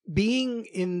being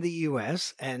in the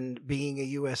U.S. and being a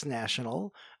U.S.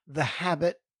 national, the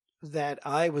habit that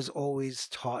I was always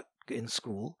taught in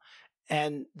school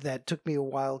and that took me a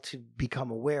while to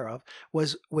become aware of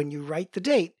was when you write the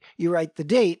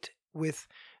date with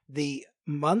the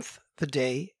month, the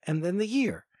day, and then the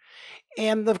year.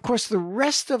 And of course, the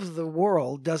rest of the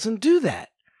world doesn't do that.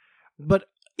 But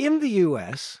in the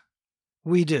U.S.,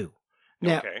 we do.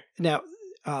 Now,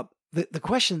 the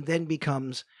question then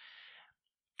becomes,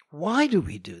 why do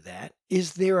we do that?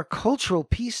 Is there a cultural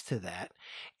piece to that?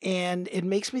 And it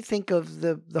makes me think of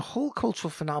the whole cultural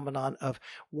phenomenon of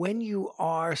when you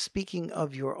are speaking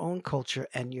of your own culture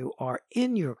and you are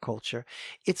in your culture,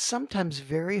 it's sometimes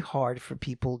very hard for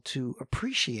people to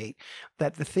appreciate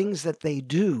that the things that they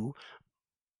do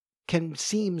can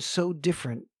seem so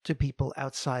different to people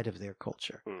outside of their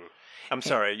culture. I'm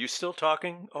sorry, are you still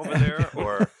talking over there,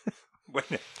 or?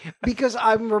 Because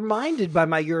I'm reminded by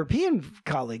my European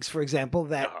colleagues, for example,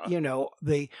 that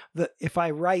the if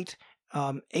I write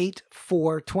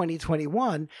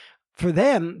 8/4/2021, for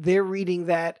them they're reading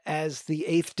that as the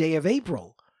 8th day of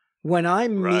April, when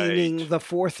I'm meaning the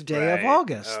 4th day of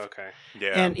August. Okay.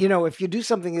 Yeah. And if you do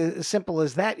something as simple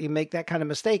as that, you make that kind of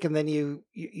mistake, and then you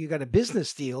got a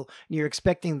business deal, and you're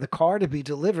expecting the car to be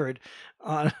delivered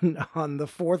on the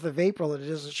 4th of April, and it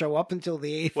doesn't show up until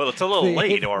the 8th. Well, it's a little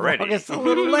late already. It's a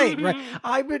little late, right?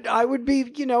 I would be,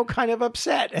 kind of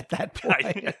upset at that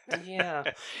point. Yeah.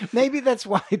 Maybe that's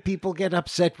why people get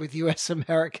upset with U.S.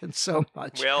 Americans so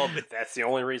much. Well, That's the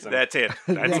only reason. that's it.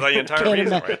 That's the entire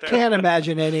reason right there. Can't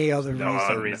imagine any other no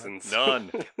reason. other reasons.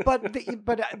 None. But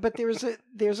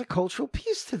there's a cultural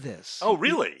piece to this. Oh,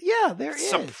 really? Yeah, there is.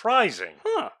 Surprising.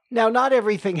 Huh. Now, not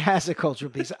everything has a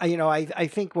cultural piece. I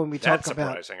think when we talk That's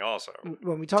about surprising also.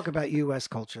 when we talk about U.S.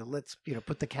 culture, let's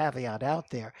put the caveat out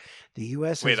there. The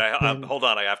U.S. Wait, has been, hold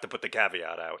on. I have to put the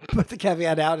caveat out. put the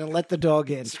caveat out and let the dog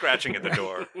in. Scratching at the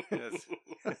door. Yes.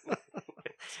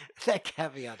 That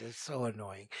caveat is so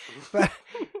annoying. But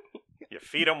You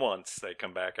feed them once, they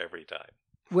come back every time.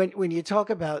 when you talk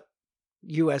about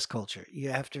U.S. culture,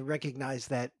 you have to recognize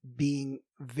that being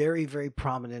very, very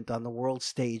prominent on the world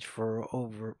stage for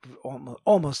over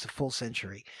almost a full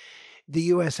century, the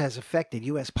U.S. has affected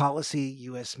U.S. policy,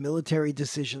 U.S. military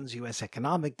decisions, U.S.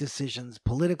 economic decisions,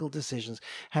 political decisions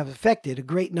have affected a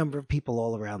great number of people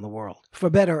all around the world, for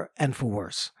better and for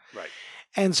worse. Right.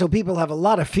 And so people have a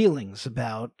lot of feelings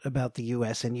about the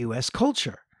U.S. and U.S.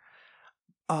 culture.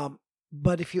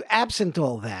 But if you absent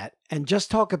all that and just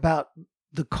talk about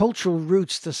the cultural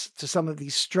roots to some of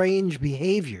these strange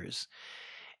behaviors,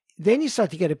 then you start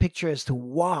to get a picture as to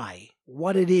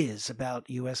what it is about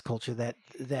U.S. culture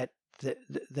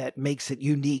that makes it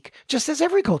unique, just as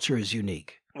every culture is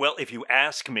unique. Well, if you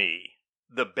ask me,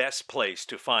 the best place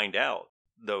to find out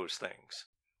those things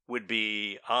would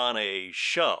be on a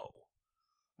show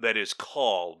that is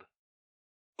called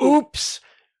Oops,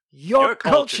 Your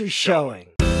Culture's Showing.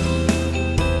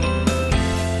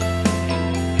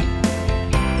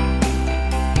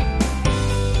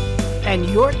 And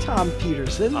you're Tom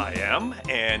Peterson. I am,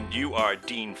 and you are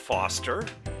Dean Foster.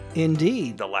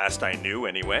 Indeed. The last I knew,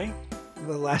 anyway.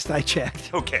 The last I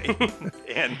checked. Okay.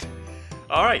 And,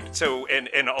 all right, so, and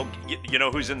you know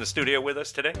who's in the studio with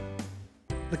us today?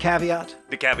 The caveat?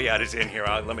 The caveat is in here.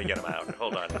 Let me get him out.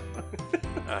 Hold on.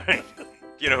 All right.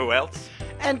 You know who else?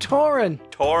 And Torin.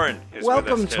 Torin is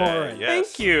Welcome, with us today. Torin. Yes.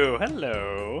 Thank you.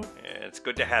 Hello. It's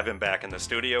good to have him back in the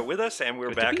studio with us, and we're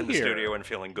Good to back be in the here. studio and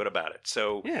feeling good about it.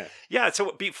 So, Yeah.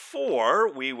 so before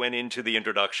we went into the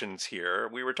introductions here,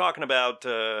 we were talking about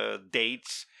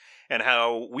dates and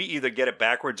how we either get it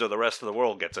backwards or the rest of the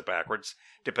world gets it backwards,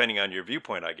 depending on your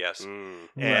viewpoint, I guess.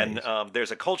 And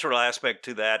there's a cultural aspect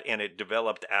to that, and it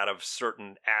developed out of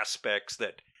certain aspects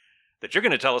that you're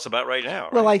going to tell us about right now.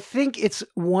 Right? Well, I think it's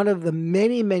one of the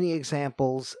many, many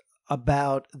examples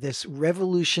about this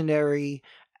revolutionary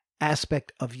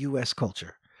aspect of U.S.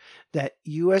 culture. That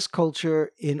U.S.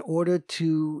 culture, in order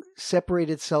to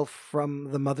separate itself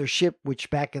from the mothership,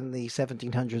 which back in the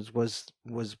 1700s was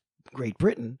Great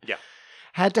Britain,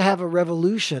 had to have a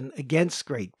revolution against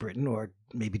Great Britain, or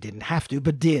maybe didn't have to,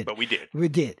 but did. But we did. We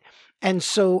did. And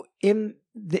so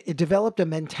it developed a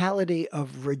mentality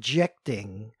of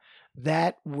rejecting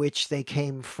that which they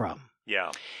came from. Yeah.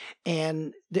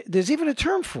 And there's even a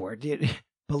term for it.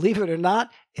 Believe it or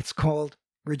not, it's called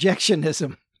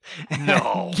rejectionism.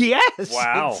 No. Yes.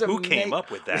 Wow. Who came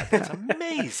up with that? That's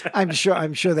amazing. I'm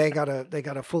sure they got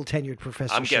a full tenured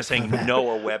professorship. I'm guessing for that.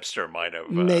 Noah Webster might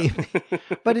have. Maybe.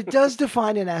 But it does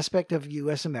define an aspect of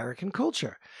U.S. American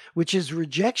culture, which is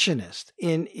rejectionist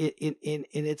in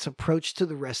its approach to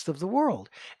the rest of the world.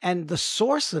 And the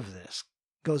source of this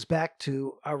goes back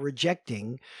to our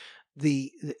rejecting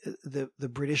the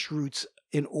British roots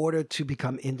in order to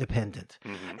become independent.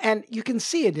 Mhm. And you can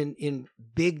see it in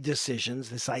big decisions,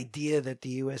 this idea that the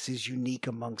U.S. is unique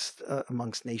amongst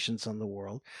nations on the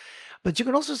world. But you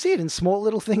can also see it in small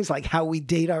little things like how we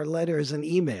date our letters and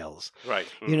emails, Right.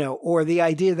 Or the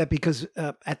idea that because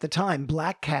at the time,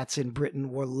 black cats in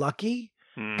Britain were lucky,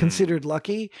 considered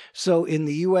lucky. So in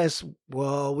the U.S.,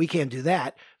 well, we can't do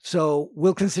that. So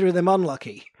we'll consider them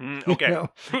unlucky. Okay.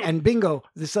 And bingo,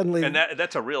 suddenly. And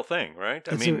that's a real thing, right?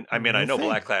 I It's mean, a I real know thing.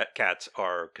 black cats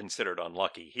are considered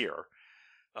unlucky here,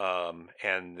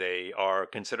 and they are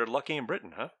considered lucky in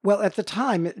Britain, huh? Well, at the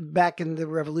time, back in the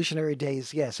revolutionary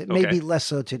days, yes. It may Okay. be less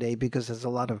so today because there's a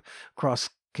lot of cross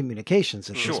communications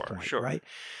at this Sure, point, sure. right?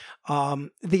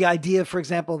 The idea, for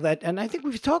example, that, and I think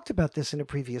we've talked about this in a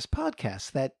previous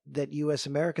podcast, that U.S.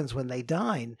 Americans, when they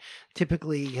dine,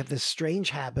 typically have this strange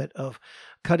habit of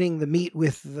cutting the meat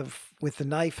with the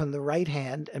knife in the right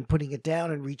hand and putting it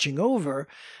down and reaching over,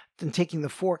 then taking the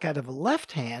fork out of the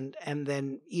left hand and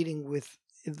then eating with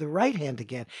the right hand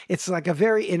again. It's like a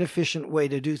very inefficient way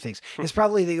to do things. It's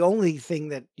probably the only thing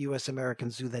that U.S.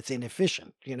 Americans do that's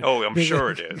inefficient. Oh, I'm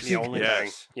sure it is. The only thing.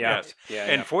 Yes. Yeah. Yes. Yeah.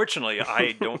 And fortunately,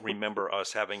 I don't remember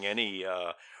us having any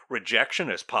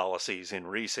rejectionist policies in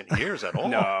recent years at all.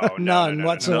 None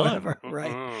whatsoever,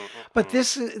 right? Mm-mm. But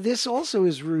this also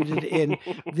is rooted in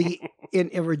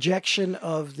a rejection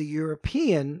of the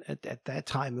European, at that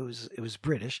time it was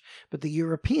British, but the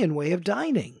European way of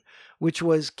dining, which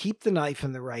was keep the knife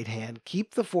in the right hand,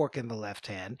 keep the fork in the left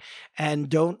hand, and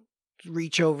don't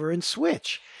reach over and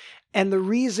switch. And the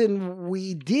reason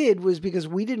we did was because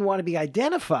we didn't want to be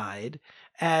identified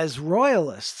as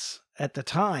royalists at the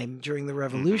time during the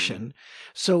Revolution.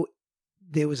 So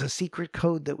there was a secret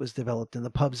code that was developed in the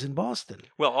pubs in Boston.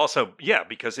 Well, also, yeah,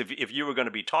 because if you were going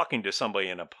to be talking to somebody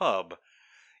in a pub,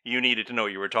 you needed to know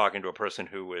you were talking to a person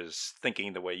who was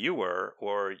thinking the way you were,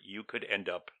 or you could end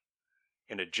up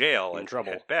in a jail In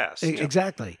trouble. at best.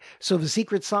 Exactly. So the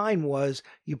secret sign was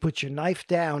you put your knife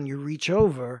down, you reach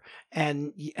over,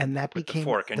 and that With became the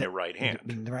fork in your right hand.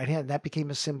 In the right hand. That became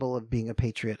a symbol of being a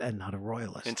patriot and not a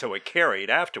royalist. And so it carried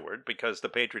afterward because the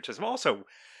patriotism also,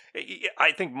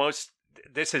 I think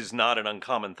this is not an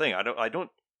uncommon thing. I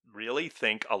don't really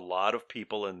think a lot of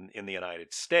people in the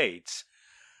United States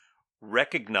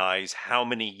recognize how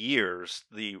many years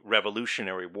the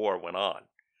Revolutionary War went on.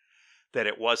 That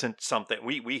it wasn't something,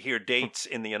 we hear dates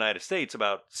in the United States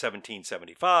about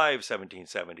 1775,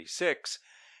 1776,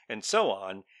 and so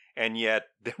on, and yet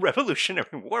the Revolutionary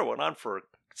War went on for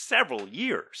several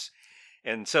years.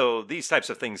 And so these types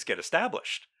of things get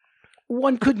established.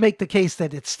 One could make the case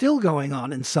that it's still going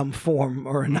on in some form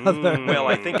or another. Well,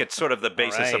 I think it's sort of the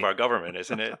basis of right. our government,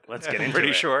 isn't it? Let's get I'm into pretty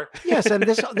it. sure. Yes, and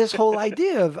this whole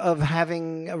idea of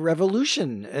having a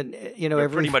revolution, and We're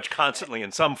pretty much constantly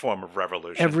in some form of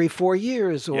revolution. every 4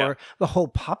 years, or Yeah. the whole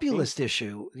populist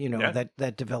issue, Yeah.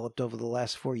 that developed over the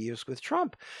last 4 years with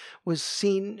Trump, was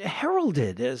seen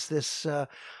heralded as this.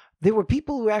 There were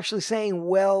people who were actually saying,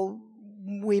 "Well,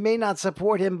 we may not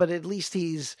support him, but at least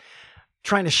he's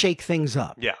trying to shake things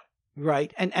up." Yeah,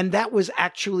 Right, and that was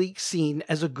actually seen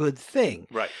as a good thing.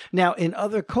 right. Now, in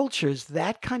other cultures,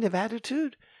 that kind of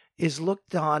attitude is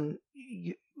looked on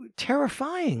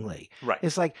terrifyingly. Right.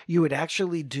 It's like you would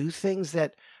actually do things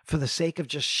that, for the sake of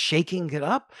just shaking it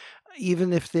up,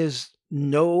 even if there's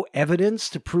no evidence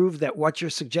to prove that what you're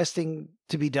suggesting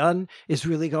to be done is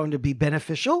really going to be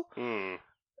beneficial. Mm.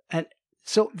 And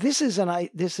so this is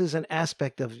an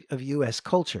aspect of U.S.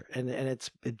 culture, and it's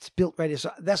built right.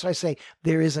 So that's why I say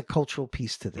there is a cultural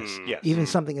piece to this. Mm. Yes. Even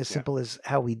something as simple as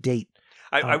how we date.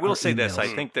 I will our say this. I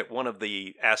emails. think that one of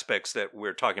the aspects that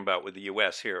we're talking about with the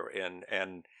U.S. here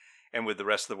and with the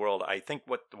rest of the world, I think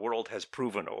what the world has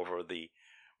proven over the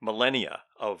millennia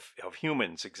of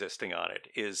humans existing on it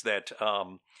is that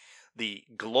the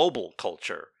global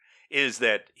culture is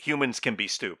that humans can be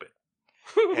stupid.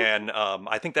 And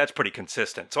I think that's pretty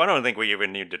consistent. So I don't think we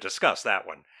even need to discuss that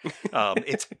one.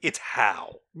 It's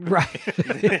how. Right.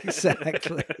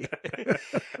 Exactly.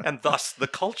 And thus the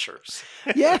cultures.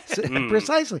 Yes, Mm.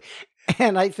 precisely.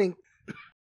 And I think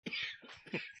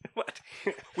What?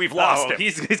 We've lost him.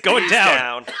 He's going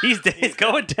down. He's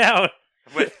going down.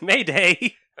 But-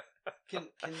 Mayday. can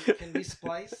we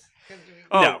splice?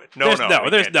 Oh, no, there's we no can't do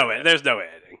that. there's no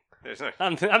editing. There's no,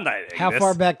 I'm not editing. How this.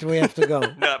 far back do we have to go?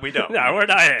 no, we don't. No, we're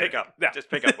not Just editing. pick up. No. Just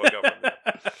pick up. We'll go from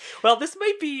there. Well, this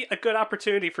might be a good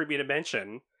opportunity for me to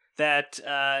mention that,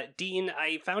 Dean,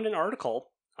 I found an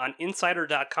article on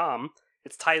Insider.com.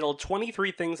 It's titled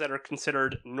 23 Things That Are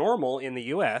Considered Normal in the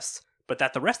U.S., but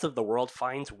that the rest of the world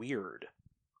finds weird.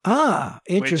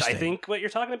 Interesting. Which I think what you're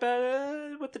talking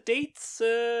about with the dates...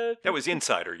 That was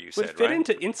Insider, you said, would fit right?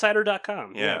 into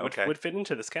Insider.com. Yeah, would, okay. would fit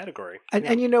into this category.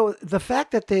 And you know, the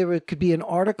fact that there could be an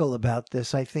article about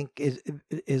this, I think,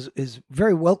 is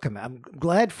very welcome. I'm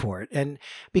glad for it, and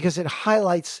because it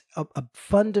highlights a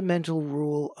fundamental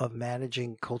rule of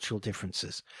managing cultural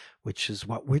differences, which is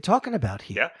what we're talking about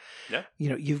here. Yeah. You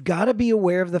know, you've got to be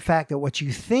aware of the fact that what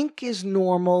you think is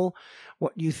normal,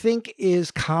 what you think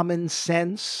is common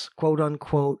sense, quote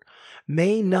unquote,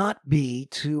 may not be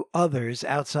to others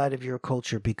outside of your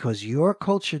culture, because your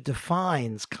culture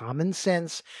defines common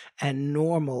sense and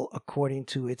normal according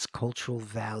to its cultural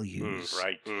values.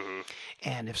 Right. Mm-hmm.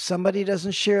 And if somebody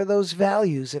doesn't share those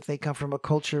values, if they come from a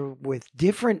culture with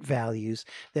different values,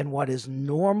 then what is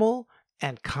normal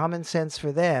and common sense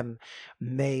for them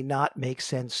may not make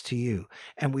sense to you.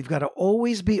 And we've got to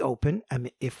always be open. I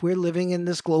mean, if we're living in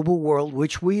this global world,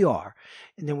 which we are,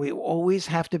 and then we always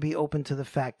have to be open to the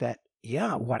fact that,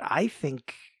 yeah, what I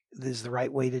think is the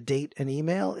right way to date an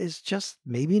email is just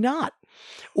maybe not.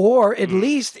 Or at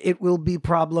least it will be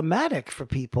problematic for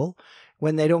people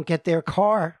when they don't get their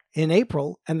car in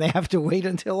April and they have to wait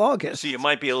until August. So you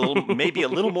might be maybe a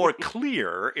little more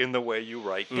clear in the way you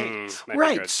write dates.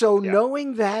 Right. So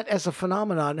knowing that as a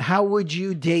phenomenon, how would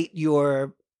you date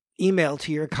your email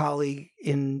to your colleague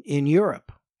in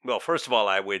Europe? Well, first of all,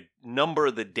 I would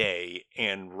number the day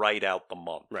and write out the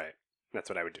month. Right. That's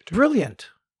what I would do too. Brilliant.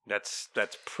 That's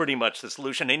pretty much the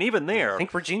solution. And even there... I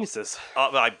think we're geniuses.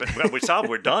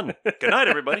 We're done. Good night,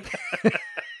 everybody.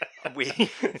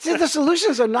 See, the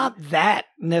solutions are not that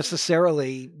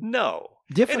necessarily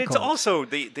difficult. And it's also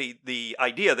the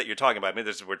idea that you're talking about. I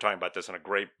mean, we're talking about this in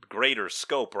a greater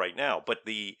scope right now. But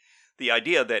the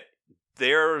idea that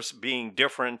theirs being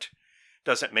different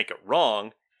doesn't make it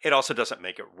wrong. It also doesn't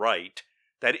make it right.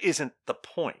 That isn't the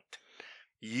point.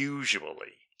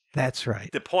 Usually, that's right.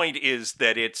 The point is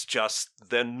that it's just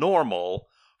the normal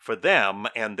for them,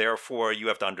 and therefore you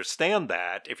have to understand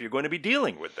that if you're going to be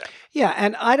dealing with them. Yeah,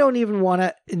 and I don't even want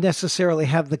to necessarily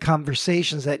have the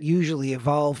conversations that usually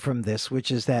evolve from this,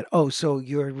 which is that, so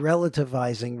you're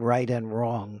relativizing right and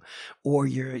wrong, or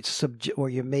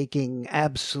you're making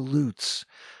absolutes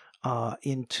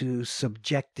into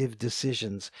subjective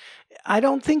decisions. I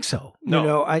don't think so.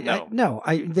 No.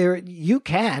 You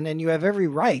can, and you have every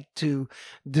right to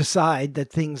decide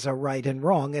that things are right and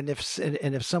wrong. And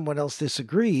if someone else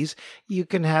disagrees, you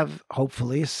can have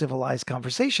hopefully a civilized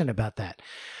conversation about that.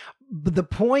 But the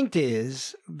point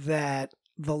is that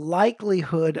the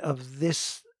likelihood of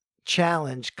this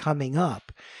challenge coming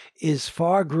up is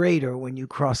far greater when you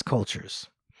cross cultures.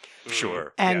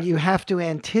 Sure. And you have to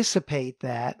anticipate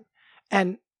that.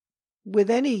 And with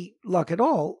any luck at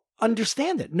all,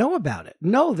 understand it, know about it,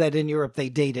 know that in Europe they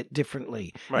date it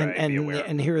differently,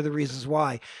 and here are the reasons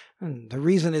why. And the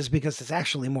reason is because it's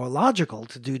actually more logical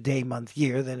to do day, month,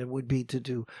 year than it would be to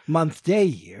do month, day,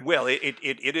 year. Well, it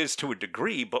is to a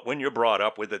degree, but when you're brought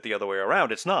up with it the other way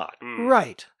around, it's not.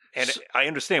 Right. And I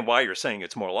understand why you're saying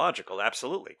it's more logical,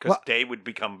 absolutely, because day would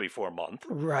become before month.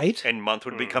 Right. And month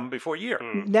would become before year.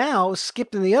 Now,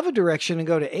 skip in the other direction and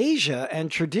go to Asia,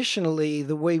 and traditionally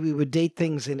the way we would date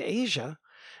things in Asia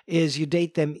is you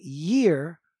date them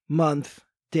year, month,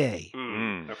 day.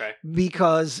 Okay.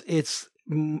 Because it's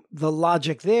the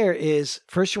logic there is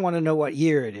first you want to know what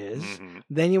year it is,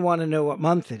 then you want to know what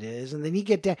month it is, and then you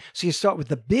get down. So you start with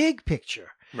the big picture.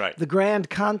 Right. The grand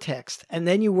context, and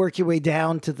then you work your way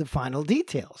down to the final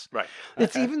details. Right.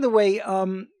 It's even the way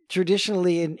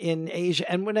traditionally in Asia,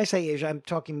 and when I say Asia, I'm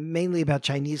talking mainly about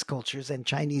Chinese cultures and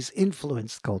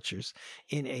Chinese-influenced cultures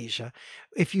in Asia.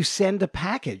 If you send a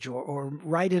package or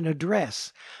write an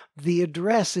address, the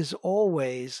address is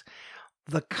always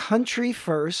the country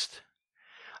first,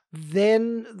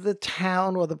 then the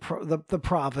town or the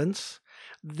province,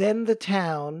 then the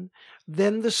town,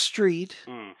 then the street,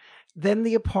 then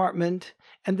the apartment,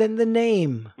 and then the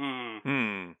name.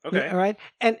 Okay. All right.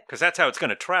 And because that's how it's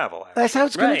going to travel. Actually. That's how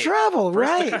it's going to travel, First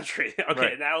right? the country.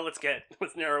 Okay, now let's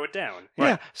narrow it down. Yeah.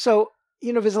 Right. So,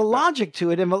 there's a logic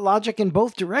to it, and the logic in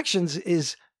both directions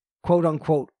is quote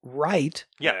unquote right.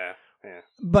 Yeah.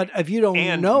 But if you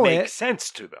don't know make it, sense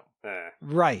to them.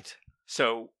 right.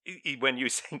 So when you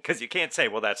say, because you can't say,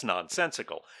 well, that's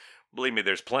nonsensical. Believe me,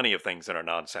 there's plenty of things that are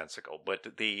nonsensical.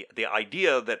 But the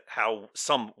idea that how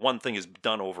one thing is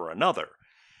done over another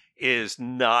is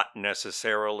not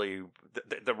necessarily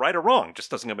the right or wrong.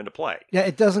 Just doesn't come into play. Yeah,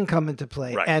 it doesn't come into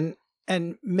play. Right.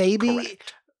 And maybe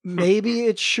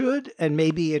it should, and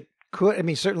maybe it could. I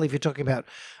mean, certainly if you're talking about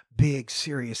big,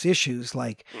 serious issues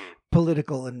like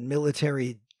political and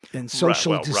military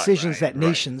social well, decisions that right.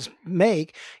 nations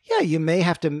make, yeah, you may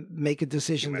have to make a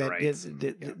decision Human that rights.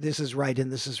 this is right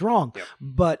and this is wrong. Yep.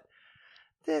 But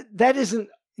that isn't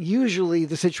usually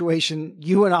the situation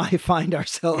you and I find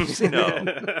ourselves in. No.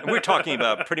 We're talking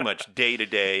about pretty much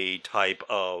day-to-day type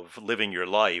of living your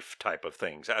life type of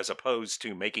things, as opposed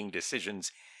to making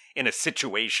decisions in a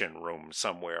situation room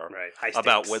somewhere Right. High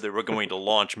about stakes. whether we're going to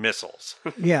launch missiles.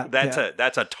 Yeah, That's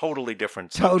a totally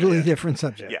different subject. totally different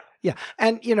subject. Yeah. Yeah.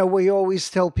 And we always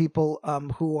tell people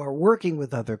who are working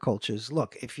with other cultures,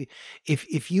 look,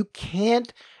 if you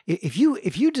can't, if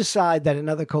you decide that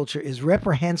another culture is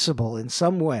reprehensible in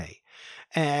some way,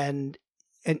 and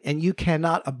you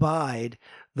cannot abide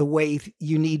the way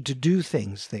you need to do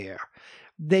things there,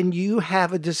 then you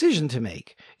have a decision to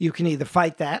make. You can either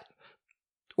fight that,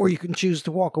 or you can choose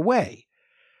to walk away.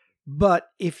 But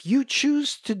if you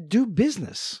choose to do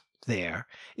business there,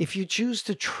 if you choose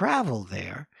to travel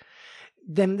there,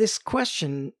 then this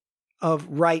question of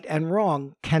right and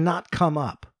wrong cannot come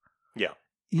up. Yeah.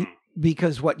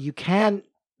 Because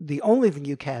the only thing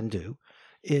you can do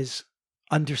is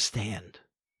understand.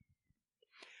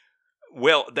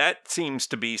 Well, that seems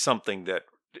to be something that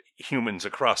humans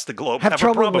across the globe Have have a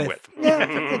trouble problem with. with. Yeah,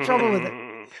 have trouble with it.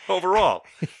 Overall.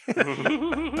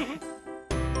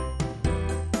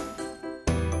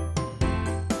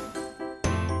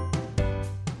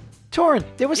 Torrin,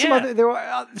 there was some Yeah. other. There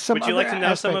were some. Would you like to other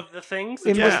know some aspect. of the things?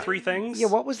 It The was- 3 things? Yeah,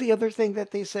 what was the other thing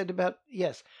that they said about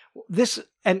yes this?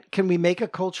 And can we make a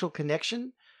cultural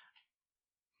connection?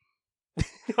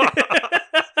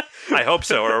 I hope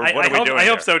so. Or what are we doing I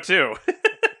hope here? so too.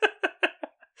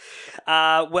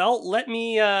 Well, let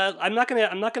me. I'm not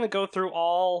gonna go through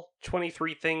all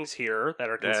 23 things here that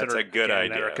are That's considered a good that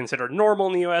idea. are considered normal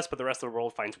in the U.S., but the rest of the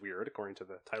world finds weird, according to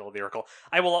the title of the article.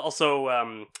 I will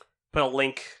also put a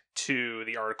link to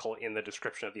the article in the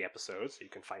description of the episode, so you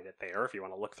can find it there if you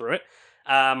want to look through it.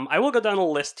 I will go down a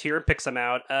list here and pick some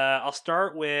out. I'll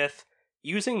start with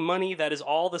using money that is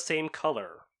all the same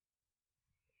color.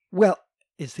 Well,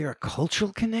 is there a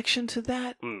cultural connection to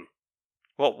that?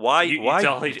 Well, why? You Why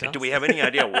tell me, do we have any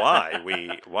idea why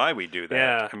we do that?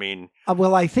 Yeah. I mean,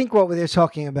 Well, I think what they're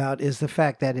talking about is the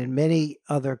fact that in many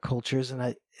other cultures,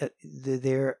 and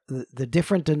the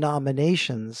different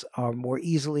denominations are more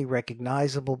easily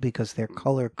recognizable because they're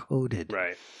color coded.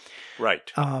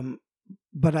 Right.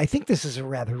 But I think this is a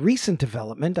rather recent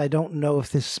development. I don't know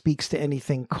if this speaks to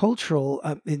anything cultural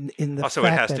in the also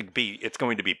fact it has that, to be. It's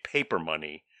going to be paper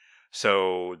money,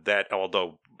 so that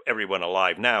although everyone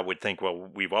alive now would think, well,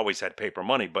 we've always had paper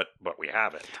money, but we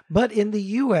haven't. But in the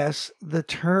U.S., the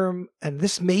term, and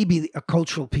this may be a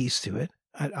cultural piece to it.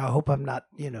 I hope I'm not,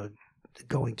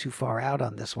 going too far out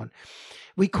on this one.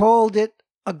 We called it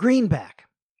a greenback,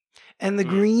 and the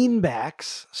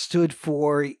greenbacks stood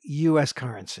for U.S.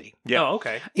 currency Yeah. Oh,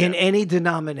 okay. in any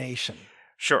denomination.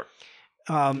 Sure.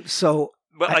 So,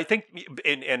 But I think,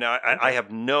 and I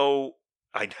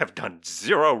have done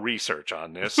zero research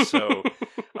on this, so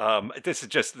this is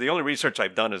just the only research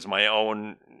I've done is my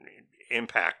own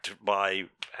impact by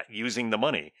using the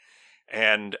money,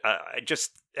 and I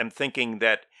just am thinking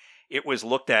that it was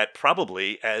looked at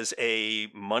probably as a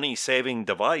money-saving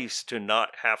device to not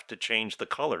have to change the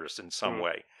colors in some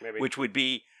way, Maybe. which would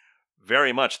be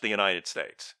very much the United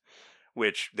States.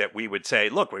 Which that we would say,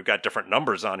 look, we've got different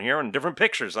numbers on here and different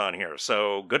pictures on here,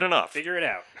 so good enough. Figure it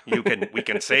out. We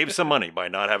can save some money by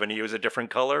not having to use a different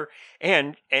color,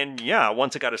 and yeah,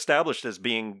 once it got established as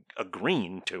being a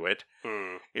green to it,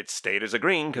 it stayed as a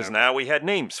green because now we had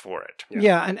names for it.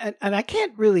 yeah, and I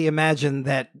can't really imagine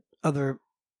that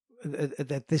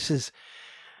that this is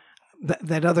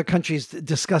that other countries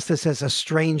discuss this as a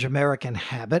strange American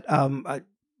habit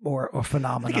or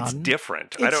phenomenon. I think it's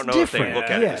different. I It's don't know if they different,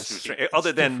 look at yes. it as strange.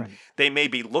 Other than different. they may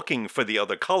be looking for the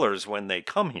other colors when they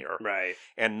come here Right.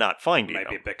 and not finding Might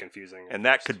be a them. bit confusing. at And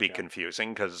that first, could be yeah.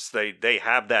 confusing because they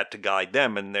have that to guide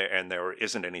them, and there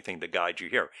isn't anything to guide you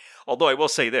here. Although I will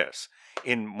say this,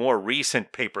 in more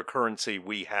recent paper currency,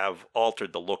 we have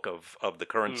altered the look of the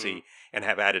currency and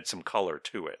have added some color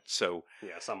to it. So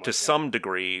Yeah, somewhat, to some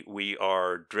degree, we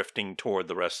are drifting toward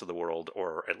the rest of the world,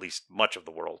 or at least much of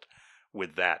the world,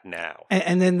 with that now.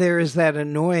 And then there is that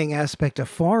annoying aspect of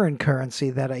foreign currency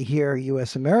that I hear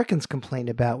U.S. Americans complain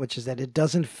about, which is that it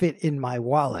doesn't fit in my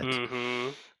wallet. Mm-hmm.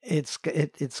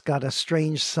 It's got a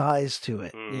strange size to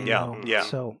it. you Yeah, know? yeah.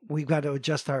 So we've got to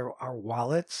adjust our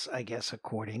wallets, I guess,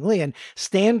 accordingly. And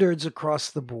standards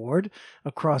across the board,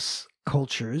 across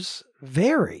cultures,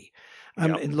 vary.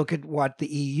 Yeah. And look at what the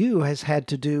EU has had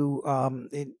to do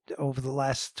over the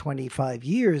last 25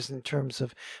 years in terms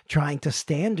of trying to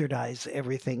standardize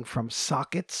everything from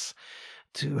sockets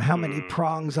to how many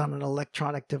prongs on an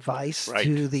electronic device, Right.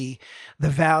 to the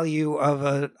value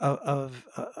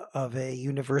of a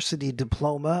university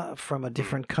diploma from a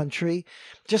different country,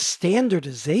 just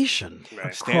standardization.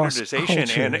 Right. across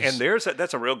Standardization, cultures. and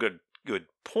that's a real good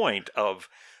point of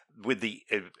with the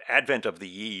advent of the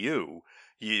EU,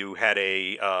 you had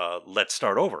a let's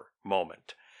start over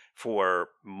moment for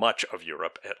much of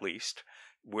Europe, at least,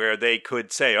 where they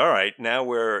could say, all right, now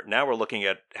we're looking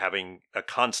at having a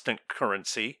constant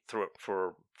currency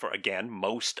for again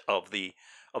most of the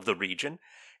region,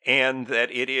 and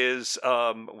that it is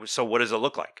so what does it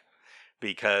look like?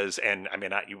 Because, and I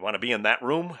mean, you want to be in that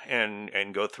room and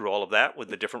go through all of that with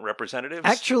the different representatives.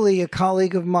 Actually, a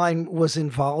colleague of mine was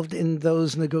involved in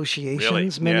those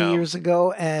negotiations Really? many Yeah. years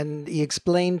ago, and he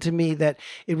explained to me that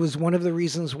it was one of the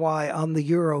reasons why on the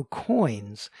euro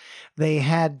coins they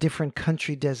had different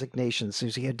country designations. So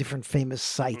you had different famous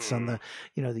sites on the,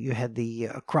 you had the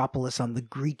Acropolis on the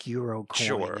Greek euro coin,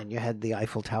 Sure. and you had the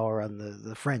Eiffel Tower on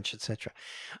the French, etc.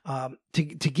 To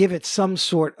give it some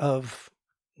sort of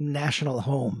national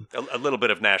home. A little bit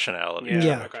of nationality.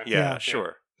 Yeah. Okay. Yeah, Yeah.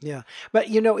 sure. Yeah. But,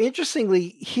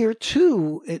 interestingly, here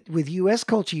too, with U.S.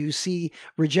 culture, you see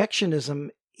rejectionism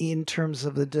in terms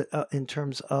of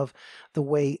the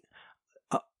way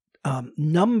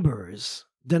numbers,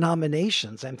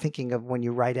 denominations. I'm thinking of when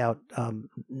you write out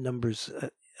numbers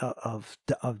of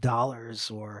dollars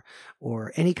or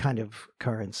any kind of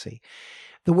currency,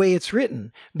 the way it's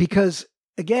written, because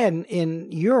again, in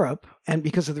Europe, and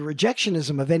because of the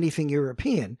rejectionism of anything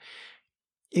European,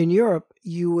 in Europe,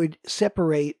 you would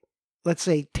separate, let's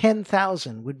say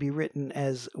 10,000 would be written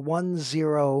as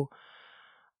 10.00,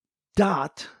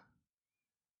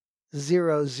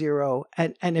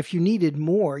 and if you needed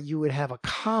more, you would have a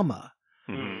comma,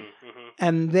 Mhm.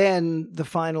 and then the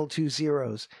final two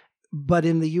zeros. But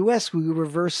in the US, we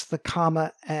reverse the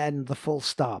comma and the full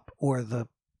stop, or the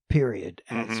period,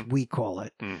 as we call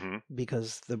it, Mm-hmm.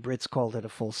 because the Brits called it a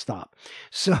full stop.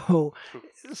 So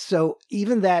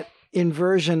even that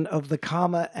inversion of the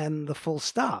comma and the full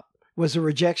stop was a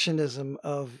rejectionism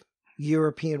of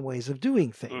European ways of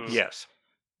doing things. Yes.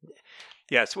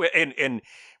 Yes, and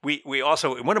we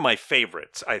also, one of my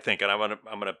favorites, I think, and I'm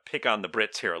gonna pick on the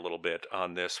Brits here a little bit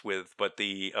on this but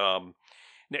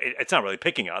it's not really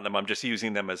picking on them. I'm just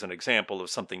using them as an example of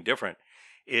something different.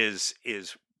 Is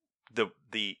the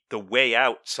way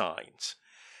out signs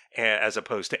as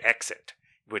opposed to exit,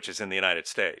 which is in the United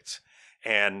States,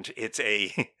 and it's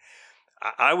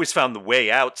I always found the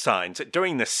way out signs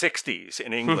during the 60s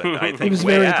in England. I think It was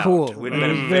way very out cool. would It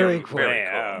have was been very very, cool. very Way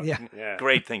cool. out. Yeah. Yeah.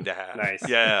 Great thing to have. Nice.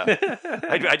 Yeah.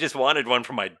 I just wanted one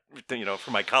for my,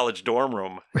 for my college dorm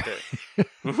room.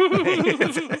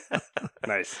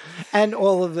 Nice. And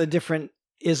all of the different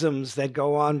isms that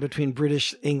go on between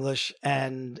British English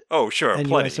and Oh, sure,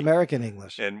 plenty. US American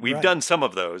English. And we've Right. done some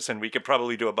of those, and we could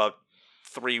probably do about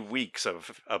 3 weeks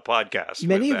of a podcast.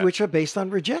 Many with of that. which are based on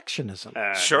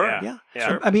rejectionism. Sure. Yeah. Yeah. Yeah.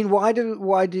 Sure. I mean, why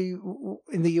do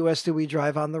in the U.S. do we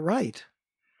drive on the right?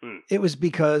 It was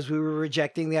because we were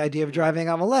rejecting the idea of driving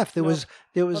on the left. There No. was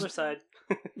Other side.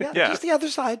 yeah, Yeah. just the other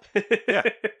side.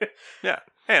 Yeah,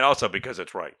 and also because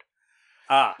it's right.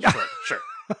 Sure.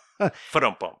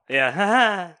 Fa-dum-bum.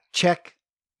 Yeah. Check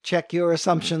your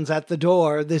assumptions at the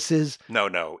door. This is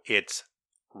No, it's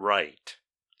right.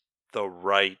 The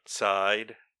right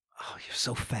side. oh, you're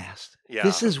so fast. Yeah.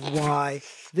 This is why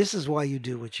you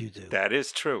do what you do. That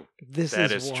is true. This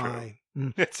that is is true. why.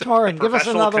 It's a Torrin, give us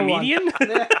Professional another comedian?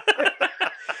 one.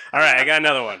 All right, I got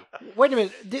another one. Wait a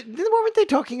minute. Weren't they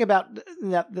talking about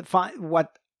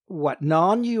what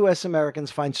non-U.S. Americans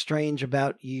find strange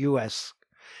about U.S.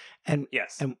 and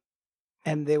Yes.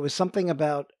 and there was something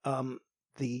about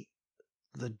the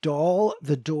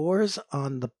doors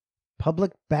on the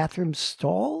public bathroom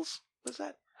stalls? Was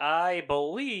that? I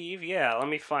believe, yeah. Let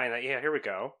me find that. Yeah, here we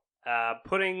go.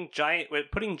 Putting giant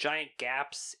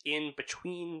gaps in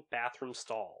between bathroom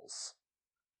stalls.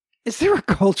 Is there a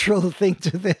cultural thing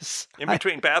to this? In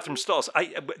between bathroom stalls.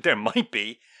 There might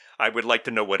be. I would like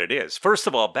to know what it is. First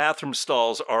of all, bathroom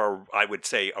stalls are, I would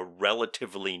say, a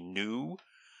relatively new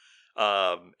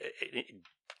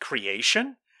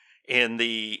creation in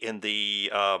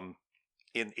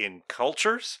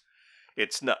cultures.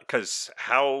 It's not because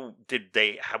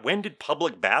when did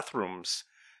public bathrooms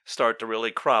start to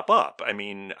really crop up? I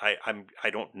mean, I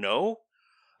don't know.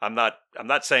 I'm not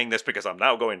saying this because I'm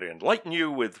now going to enlighten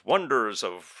you with wonders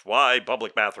of why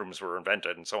public bathrooms were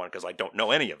invented and so on, because I don't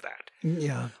know any of that.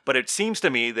 Yeah. But it seems to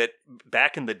me that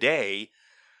back in the day,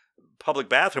 public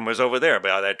bathroom was over there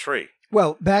by that tree.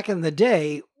 Well, back in the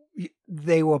day,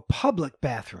 they were public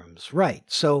bathrooms, right?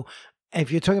 So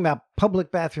if you're talking about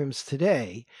public bathrooms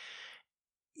today,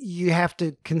 you have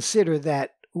to consider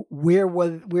that where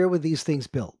were these things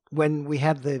built when we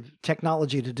had the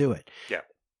technology to do it? Yeah.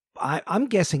 I'm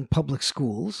guessing public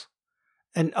schools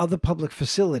and other public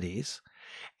facilities.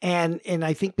 And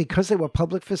I think because they were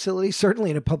public facilities,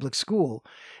 certainly in a public school,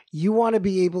 you want to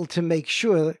be able to make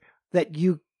sure that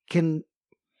you can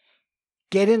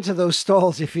get into those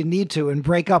stalls if you need to and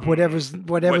break up whatever's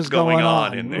going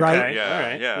on in there. right? Okay.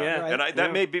 Yeah. Right. And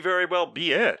that may be very well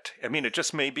be it. I mean, it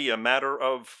just may be a matter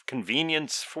of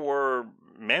convenience for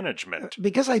management.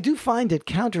 Because I do find it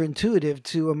counterintuitive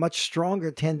to a much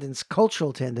stronger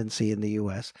cultural tendency in the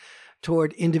U.S.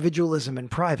 toward individualism and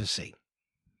privacy.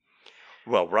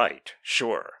 Well, right,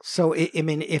 sure. So, I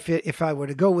mean, if I were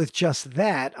to go with just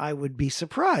that, I would be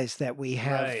surprised that we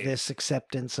have this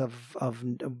acceptance of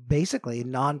basically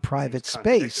non-private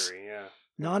space. Yeah.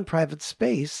 Non-private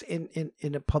space in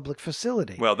a public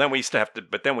facility. Well, then we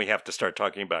have to start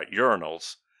talking about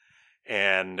urinals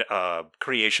and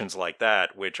creations like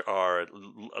that, which are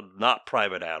not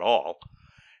private at all.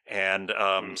 And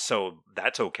so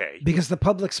that's okay. Because the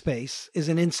public space is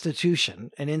an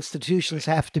institution, and institutions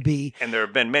have to be... And there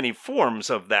have been many forms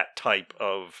of that type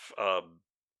of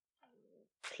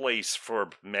place for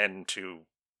men to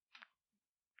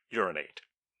urinate.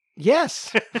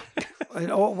 Yes.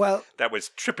 Well, that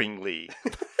was trippingly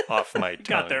off my tongue.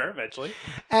 Got there eventually.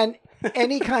 And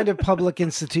any kind of public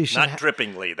institution... Not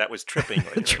drippingly, that was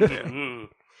trippingly.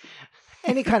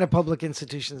 Any kind of public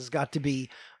institution has got to be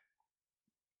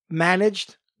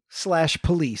managed /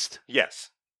 policed. Yes.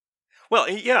 Well,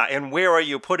 yeah, and where are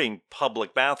you putting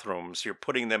public bathrooms? You're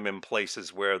putting them in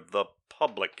places where the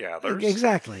public gathers.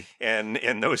 Exactly. And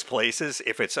in those places,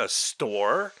 if it's a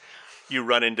store, you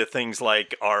run into things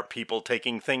like, are people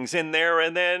taking things in there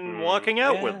and then walking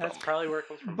out with them? That's probably where it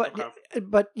comes from.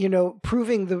 But you know,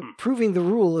 proving the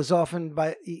rule is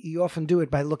you often do it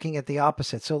by looking at the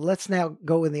opposite. So let's now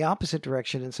go in the opposite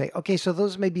direction and say, okay, so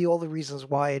those may be all the reasons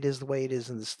why it is the way it is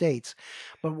in the States,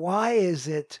 but why is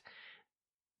it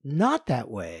not that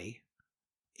way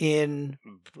in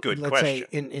Good let's question.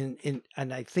 say in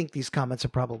and I think these comments are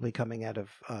probably coming out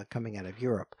of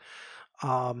Europe.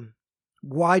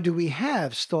 Why do we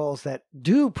have stalls that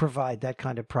do provide that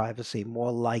kind of privacy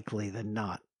more likely than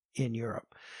not in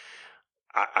Europe?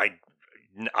 I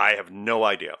have no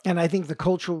idea. And I think the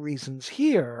cultural reasons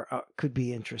here could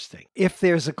be interesting. If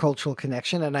there's a cultural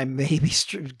connection, and I may be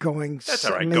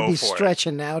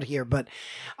stretching out here, but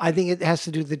I think it has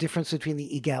to do with the difference between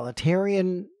the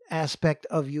egalitarian aspect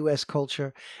of U.S.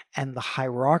 culture and the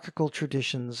hierarchical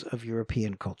traditions of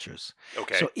European cultures.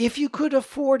 Okay. So if you could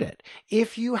afford it,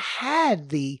 if you had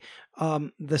the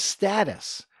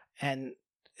status and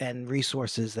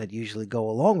resources that usually go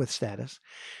along with status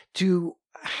to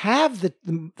have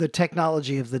the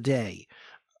technology of the day,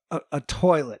 a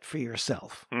toilet for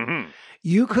yourself,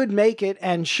 you could make it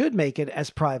and should make it as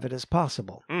private as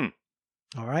possible.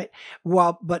 All right.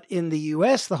 But in the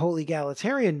U.S., the whole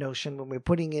egalitarian notion, when we're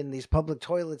putting in these public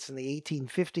toilets in the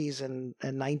 1850s and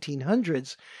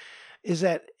 1900s, is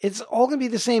that it's all going to be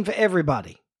the same for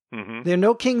everybody. There are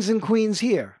no kings and queens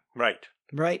here. Right.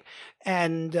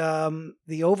 And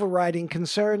the overriding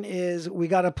concern is we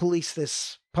got to police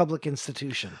this public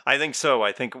institution. I think so.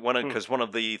 I think because one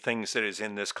of the things that is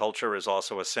in this culture is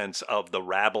also a sense of the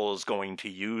rabble is going to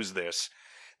use this.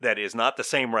 That is not the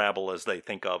same rabble as they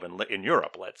think of in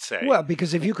Europe, let's say. Well,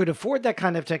 because if you could afford that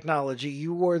kind of technology,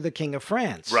 you were the king of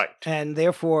France. Right. And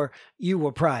therefore, you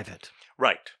were private.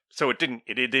 Right. So it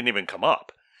didn't even come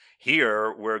up.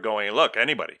 Here, we're going, look,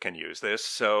 anybody can use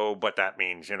this. But that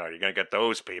means, you're going to get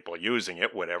those people using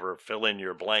it, whatever, fill in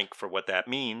your blank for what that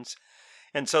means.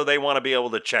 And so they want to be able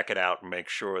to check it out and make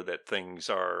sure that things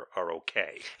are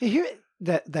okay.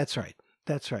 That's right.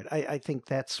 That's right. I think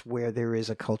that's where there is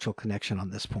a cultural connection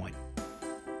on this point.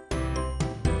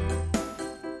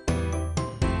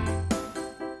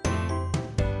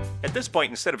 At this point,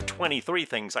 instead of 23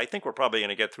 things, I think we're probably going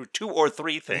to get through 2 or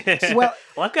 3 things. Well,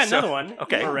 I've got another one.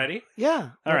 Okay. We're ready. Yeah.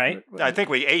 All right. I think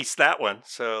we aced that one,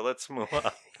 so let's move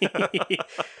on.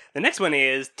 The next one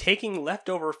is taking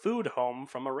leftover food home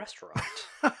from a restaurant.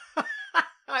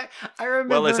 I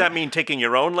remember. Well, does that mean taking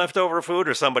your own leftover food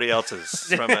or somebody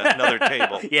else's from another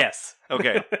table? Yes.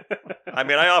 Okay. I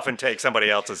mean, I often take somebody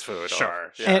else's food.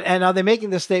 Sure. Yeah. And are they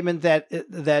making the statement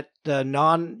that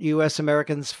non-U.S.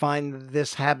 Americans find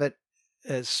this habit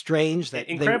strange? That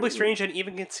incredibly strange and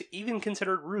even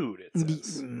considered rude, it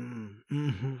says.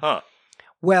 Mm-hmm. Huh.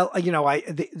 Well,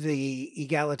 the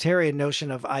egalitarian notion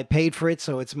of I paid for it,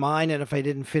 so it's mine, and if I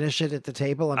didn't finish it at the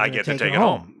table, I'm I going get to to take take it it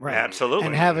home, right? Absolutely.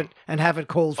 and have it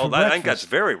cold for Oh, breakfast. I think that's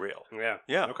very real. Yeah.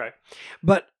 Yeah. Okay.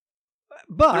 But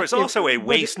There is also a but-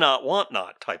 waste not, want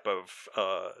not type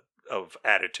of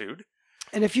attitude.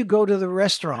 And if you go to the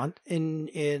restaurant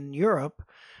in Europe,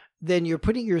 then you're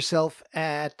putting yourself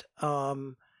at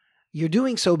you're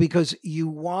doing so because you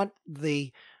want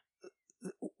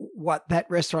what that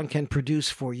restaurant can produce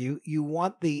for you. You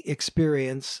want the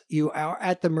experience. You are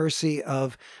at the mercy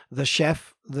of the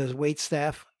chef, the wait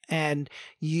staff, and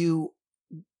you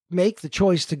make the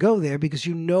choice to go there because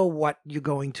you know what you're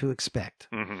going to expect.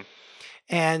 Mm-hmm.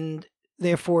 And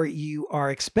therefore you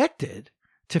are expected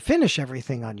to finish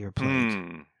everything on your plate.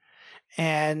 Mm.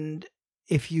 And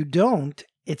if you don't,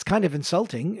 it's kind of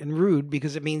insulting and rude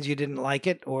because it means you didn't like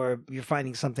it or you're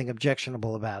finding something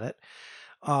objectionable about it.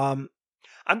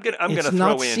 I'm gonna it's throw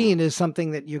not in seen as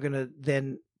something that you're gonna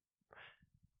then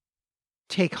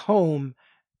take home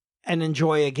and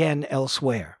enjoy again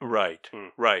elsewhere. right, Hmm.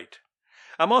 right.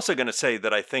 I'm also going to say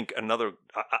that I think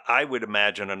I would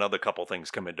imagine another couple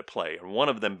things come into play, and one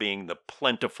of them being the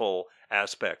plentiful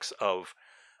aspects of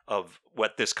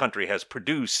what this country has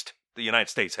produced, the United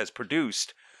States has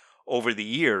produced over the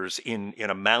years in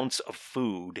amounts of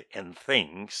food and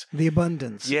things. The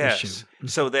abundance Yes. issue.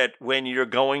 So that when you're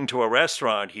going to a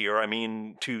restaurant here, I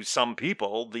mean, to some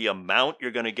people, the amount you're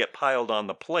going to get piled on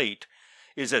the plate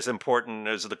is as important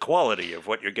as the quality of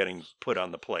what you're getting put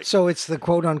on the plate. So it's the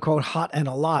quote unquote hot and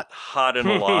a lot. Hot and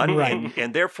a lot, Right.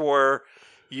 and therefore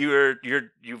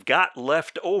you've got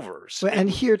leftovers. And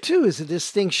here too is a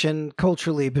distinction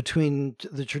culturally between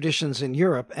the traditions in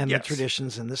Europe and Yes. the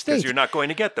traditions in the Because States. you're not going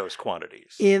to get those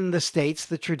quantities. In the States,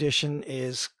 the tradition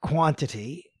is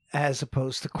quantity as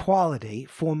opposed to quality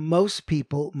for most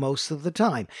people most of the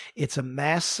time. It's a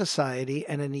mass society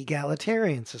and an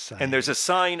egalitarian society. And there's a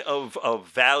sign of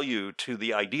value to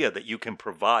the idea that you can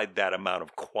provide that amount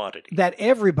of quantity. that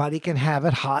everybody can have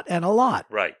it hot and a lot.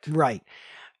 Right. Right.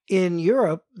 In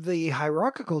Europe, the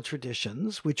hierarchical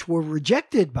traditions, which were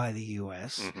rejected by the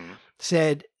US, Hmm.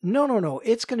 said, no,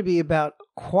 it's going to be about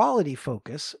quality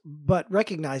focus, but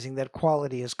recognizing that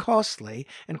quality is costly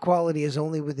and quality is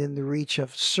only within the reach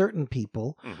of certain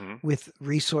people Hmm. with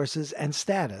resources and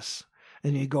status.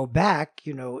 And you go back,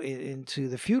 into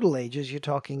the feudal ages, you're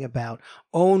talking about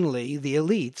only the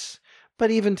elites.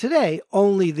 But even today,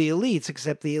 only the elites,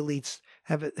 except the elites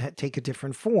take a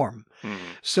different form. Hmm.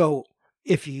 So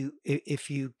if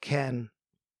you can,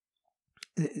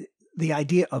 the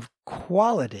idea of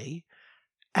quality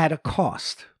at a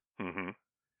cost, Hmm.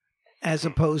 as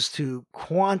opposed to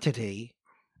quantity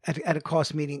at a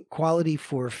cost, meaning quality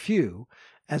for a few,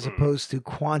 as opposed to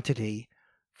quantity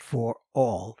for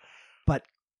all. But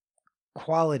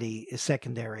quality is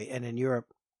secondary, and in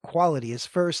Europe, quality is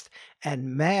first,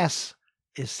 and mass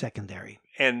is secondary.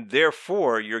 And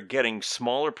therefore, you're getting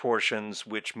smaller portions,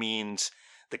 which means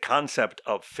the concept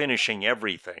of finishing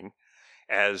everything,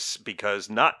 because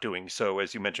not doing so,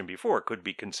 as you mentioned before, could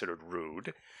be considered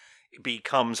rude,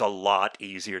 becomes a lot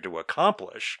easier to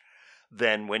accomplish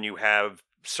than when you have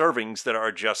servings that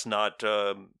are just not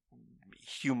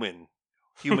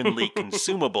humanly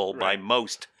consumable by Right.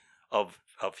 most of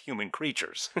human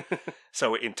creatures.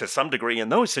 So to some degree, in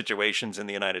those situations in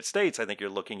the United States, I think you're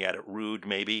looking at it rude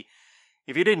maybe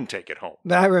if you didn't take it home.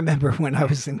 I remember when I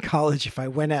was in college, if I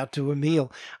went out to a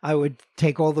meal, I would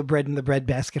take all the bread in the bread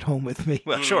basket home with me,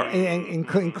 Well, sure.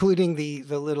 including the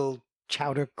little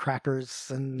chowder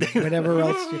crackers and whatever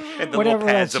else. And the whatever little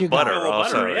pads else you of got. butter Little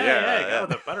also. butter. Yeah.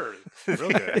 The butter is real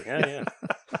good.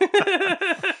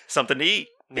 Yeah. Something to eat.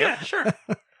 Yeah, sure.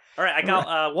 All right, I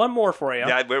got one more for you.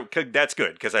 Yeah, that's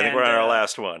good because I think And, we're on our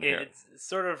last one here. It's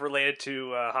sort of related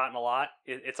to hot and a lot.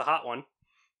 It's a hot one,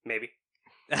 maybe.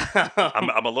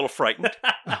 I'm a little frightened.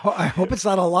 I hope it's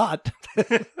not a lot.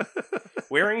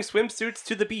 Wearing swimsuits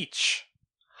to the beach.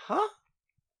 Huh?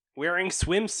 Wearing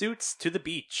swimsuits to the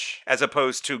beach. As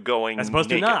opposed to going As opposed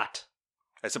naked. to not.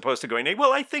 As opposed to going naked.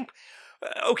 Well, I think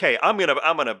okay, I'm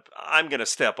gonna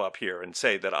step up here and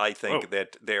say that I think Whoa.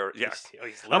 that they're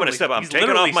He's I'm gonna step up. I'm he's taking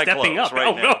literally off my stepping clothes up.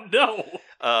 right now.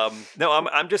 No. No,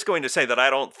 I'm just going to say that I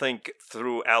don't think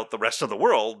throughout the rest of the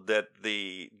world that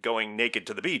the going naked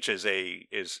to the beach is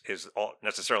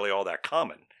necessarily all that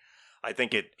common. I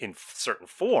think it in certain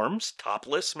forms,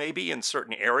 topless maybe in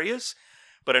certain areas,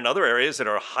 but in other areas that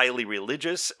are highly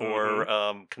religious or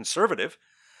conservative,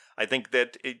 I think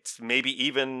that it's maybe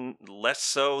even less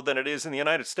so than it is in the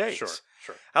United States.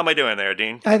 Sure. How am I doing there,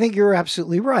 Dean? I think you're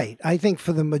absolutely right. I think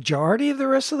for the majority of the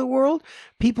rest of the world,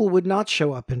 people would not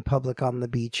show up in public on the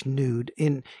beach nude.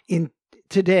 In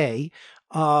today,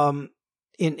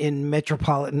 in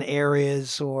metropolitan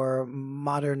areas or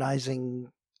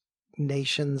modernizing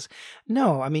nations.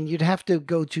 No, I mean, you'd have to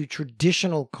go to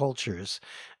traditional cultures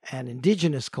and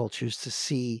indigenous cultures to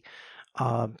see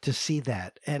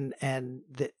that, and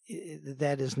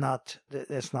that's not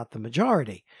the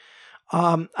majority.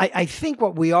 I think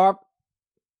what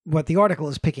the article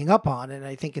is picking up on, and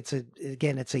I think it's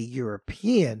a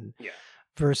European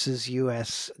versus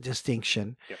U.S.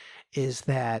 distinction, is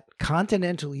that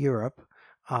continental Europe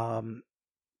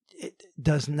it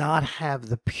does not have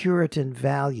the Puritan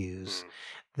values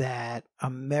that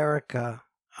America,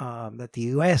 that the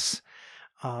U.S.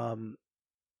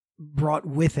 Brought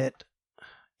with it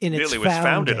in its really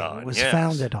founding.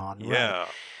 founded on. Right?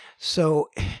 So,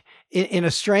 in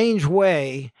a strange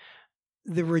way,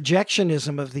 the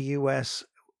rejectionism of the U.S.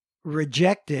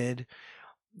 rejected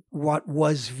what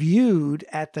was viewed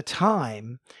at the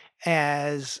time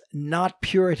as not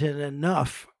Puritan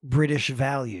enough British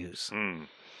values.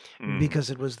 Because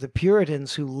it was the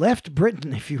Puritans who left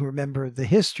Britain, if you remember the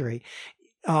history,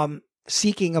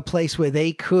 seeking a place where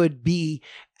they could be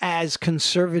as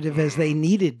conservative as they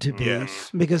needed to be,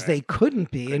 because they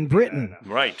couldn't be in Britain.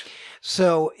 Right.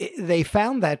 So they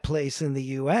found that place in the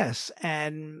U.S.,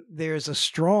 and there's a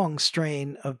strong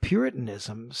strain of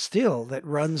Puritanism still that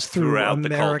runs throughout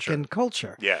American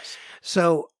culture. Yes.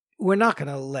 So we're not going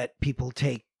to let people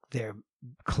take their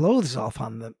clothes off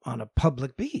on a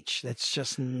public beach. That's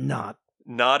just not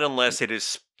unless it is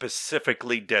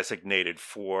specifically designated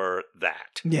for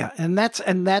that. Yeah, and that's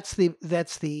the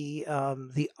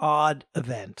odd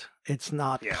event. It's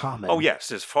not common. Oh yes,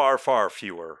 there's far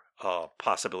fewer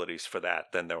possibilities for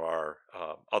that than there are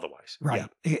otherwise. Right.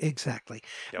 Exactly.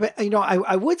 Yep. But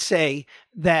I would say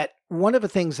that one of the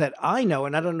things that I know,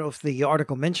 and I don't know if the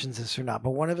article mentions this or not, but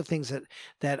one of the things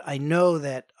that I know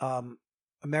that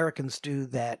Americans do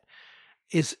that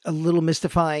is a little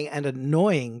mystifying and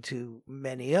annoying to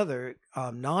many other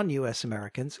non-U.S.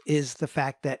 Americans is the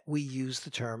fact that we use the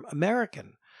term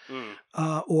American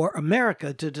or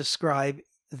America to describe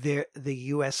the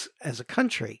U.S. as a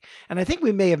country. And I think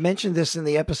we may have mentioned this in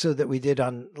the episode that we did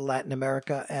on Latin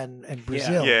America and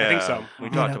Brazil. Yeah, I think so. We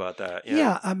talked about that.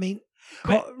 Yeah, I mean...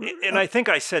 and I think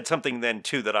I said something then,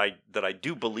 too, that I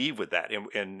do believe with that.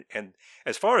 And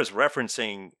as far as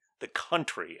referencing the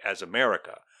country as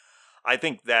America, I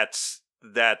think that's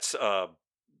a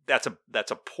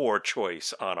poor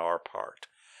choice on our part.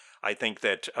 I think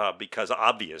that because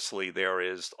obviously there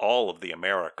is all of the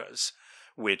Americas,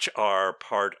 which are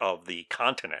part of the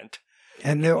continent,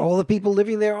 and all the people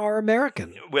living there are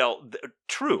American. Well,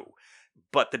 true,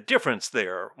 but the difference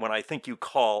there, when I think you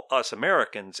call us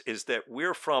Americans, is that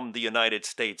we're from the United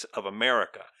States of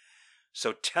America.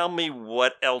 So tell me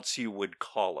what else you would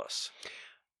call us.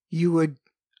 You would,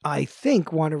 I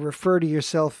think, want to refer to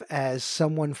yourself as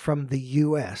someone from the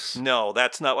U.S. No,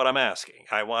 that's not what I'm asking.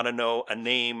 I want to know a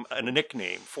name and a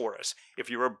nickname for us. If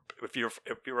you're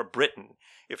a Briton,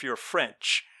 if you're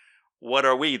French, what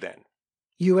are we then?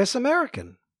 U.S.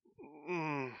 American.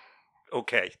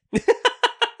 Okay.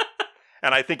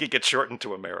 And I think it gets shortened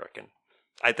to American.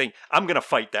 I think I'm going to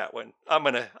fight that one. I'm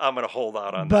going to hold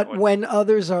out on that one. But when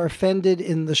others are offended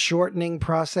in the shortening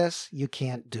process, you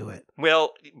can't do it.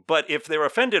 Well, but if they're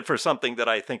offended for something that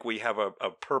I think we have a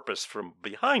purpose from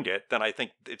behind it, then I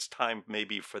think it's time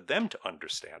maybe for them to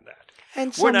understand that.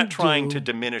 And we're not trying to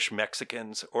diminish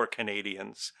Mexicans or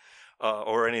Canadians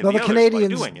or any of the others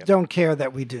Canadians by doing it. Don't care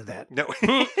that we do that. No.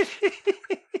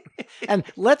 And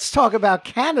let's talk about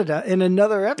Canada in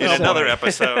another episode.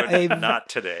 Not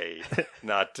today.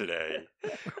 Not today.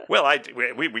 Well,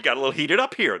 we got a little heated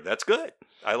up here. That's good.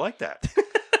 I like that.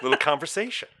 Little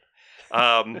conversation.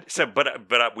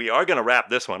 But we are going to wrap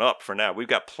this one up for now. We've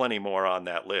got plenty more on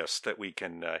that list that we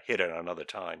can hit at another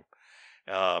time.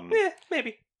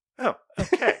 Maybe. Oh,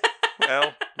 okay.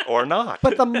 Well, or not.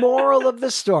 But the moral of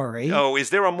the story... Oh, is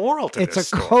there a moral to this It's a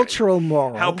story? cultural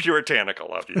moral. How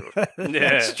puritanical of you.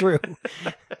 That's true.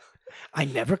 I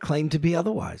never claimed to be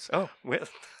otherwise. Oh, well...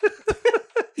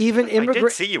 Even I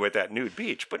did see you at that nude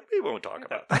beach, but we won't talk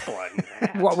about that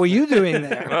one. What were you doing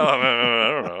there?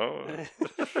 I don't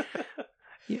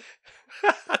know.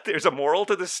 There's a moral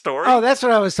to this story? Oh, that's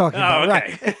what I was talking about.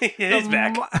 Okay. Right. He's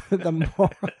back. The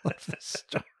moral of the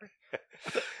story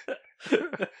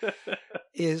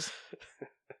is...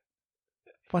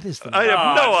 What is the moral? I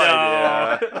have no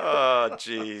idea. Oh,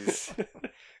 jeez.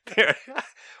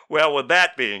 Well, with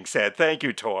that being said, thank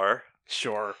you, Tor.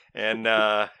 Sure. And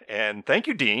thank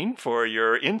you, Dean, for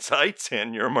your insights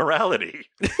and your morality.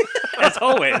 As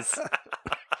always,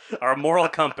 our moral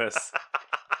compass.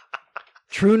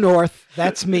 True North,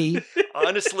 that's me.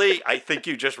 Honestly, I think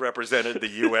you just represented the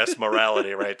U.S.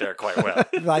 morality right there quite well.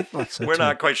 I thought so We're too.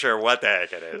 not quite sure what the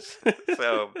heck it is.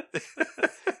 So,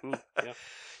 Yeah.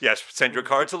 yes, send your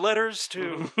cards and letters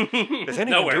to... Does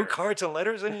anyone Nowhere. do cards and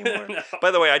letters anymore? No.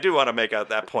 By the way, I do want to make out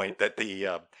that point that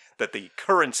the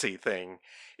currency thing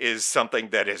is something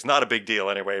that is not a big deal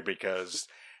anyway because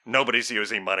nobody's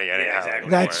using money anyhow. exactly.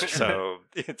 Anymore. That's true. So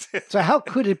it's So how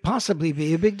could it possibly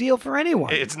be a big deal for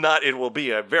anyone? it's not. It will be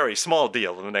a very small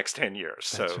deal in the next 10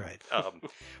 years. That's So, right.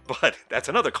 But that's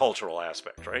another cultural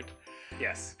aspect, right?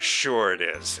 Yes. Sure it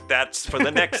is. That's for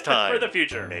the next time. For the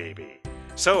future. Maybe.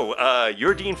 So,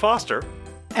 you're Dean Foster.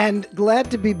 And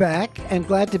glad to be back and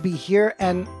glad to be here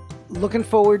and looking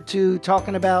forward to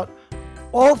talking about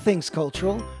all things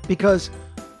cultural because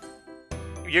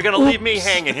You're going to leave me Oops.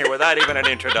 hanging here without even an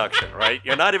introduction, right?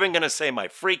 You're not even going to say my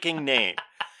freaking name.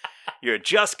 You're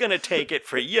just going to take it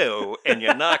for you, and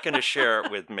you're not going to share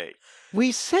it with me.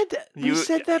 we said that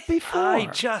before.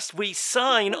 We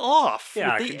sign off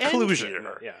Yeah, with the conclusion. end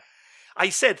here. Yeah. I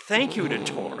said thank you to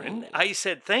Torin. I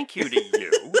said thank you to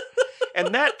you.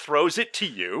 And that throws it to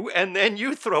you, and then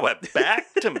you throw it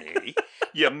back to me.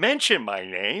 You mention my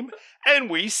name, and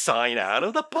we sign out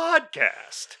of the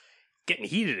podcast. Getting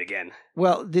heated again.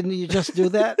 Well, didn't you just do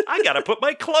that? I got to put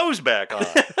my clothes back on.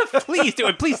 Please do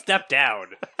it. Please step down.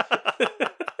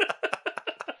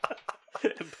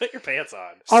 Put your pants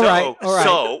on. All right.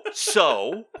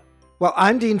 So. Well,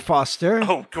 I'm Dean Foster,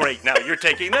 Oh, great. Now you're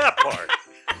taking that part.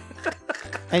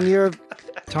 and you're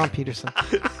Tom Peterson.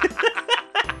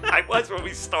 I was when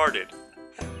we started.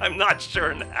 I'm not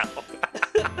sure now.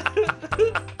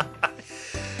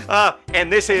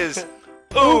 And this is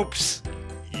Oops,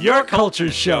 Your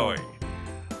Culture's Showing.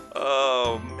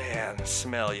 Oh, man,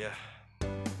 smell ya.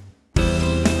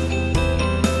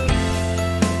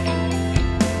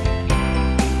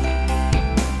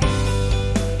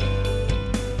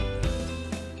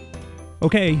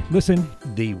 Okay, listen,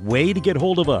 the way to get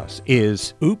hold of us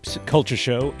is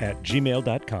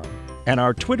oopscultureshow@gmail.com. And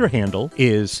our Twitter handle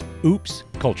is Oops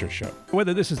Culture Show.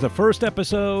 Whether this is the first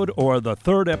episode or the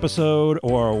third episode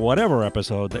or whatever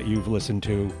episode that you've listened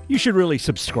to, you should really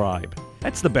subscribe.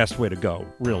 That's the best way to go,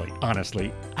 really,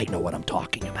 honestly. I know what I'm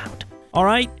talking about. All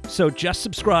right, so just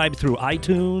subscribe through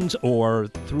iTunes or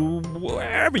through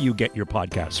wherever you get your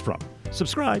podcasts from.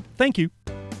 Subscribe. Thank you.